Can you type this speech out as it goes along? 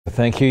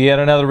Thank you. Yet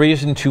another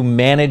reason to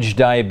manage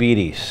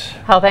diabetes.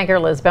 Health anchor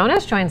Liz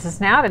Bonus joins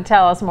us now to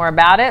tell us more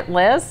about it.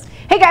 Liz?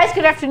 Hey guys,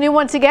 good afternoon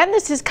once again.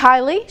 This is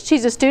Kylie.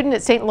 She's a student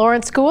at St.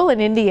 Lawrence School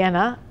in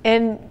Indiana,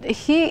 and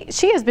she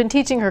has been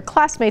teaching her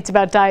classmates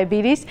about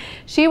diabetes.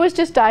 She was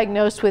just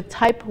diagnosed with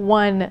type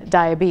 1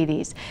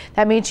 diabetes.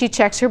 That means she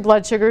checks her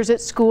blood sugars at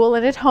school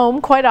and at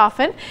home quite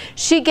often.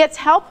 She gets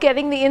help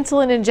getting the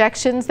insulin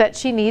injections that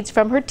she needs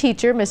from her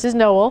teacher, Mrs.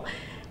 Noel.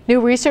 New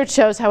research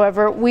shows,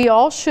 however, we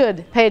all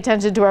should pay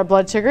attention to our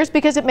blood sugars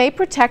because it may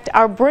protect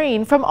our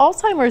brain from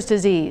Alzheimer's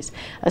disease.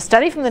 A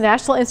study from the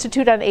National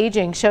Institute on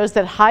Aging shows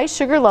that high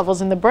sugar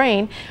levels in the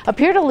brain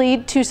appear to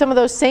lead to some of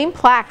those same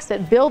plaques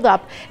that build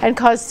up and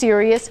cause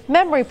serious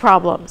memory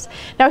problems.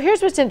 Now,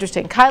 here's what's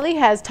interesting. Kylie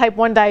has type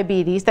 1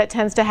 diabetes that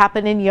tends to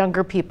happen in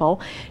younger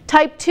people.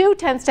 Type 2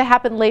 tends to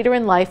happen later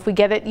in life. We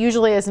get it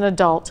usually as an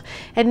adult.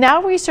 And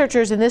now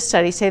researchers in this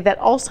study say that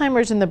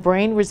Alzheimer's in the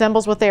brain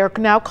resembles what they are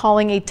now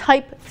calling a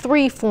type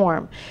 3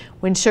 form.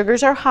 When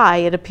sugars are high,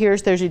 it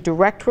appears there's a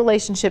direct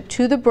relationship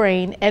to the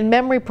brain and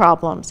memory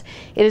problems.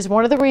 It is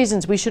one of the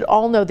reasons we should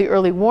all know the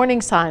early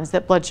warning signs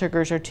that blood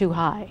sugars are too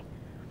high.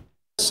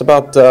 It's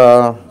about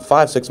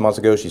 5-6 months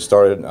ago she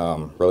started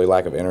really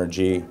lack of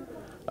energy.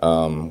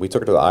 We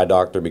took her to the eye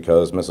doctor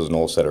because Mrs.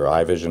 Knoll said her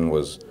eye vision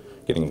was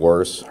getting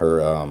worse.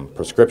 Her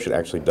prescription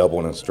actually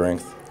doubled in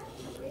strength.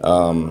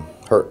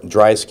 Her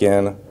dry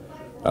skin,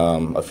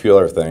 a few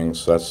other things.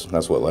 So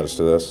that's what led us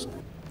to this.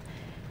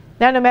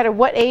 Now, no matter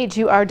what age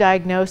you are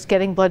diagnosed,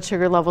 getting blood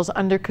sugar levels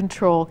under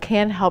control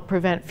can help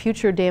prevent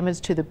future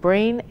damage to the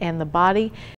brain and the body.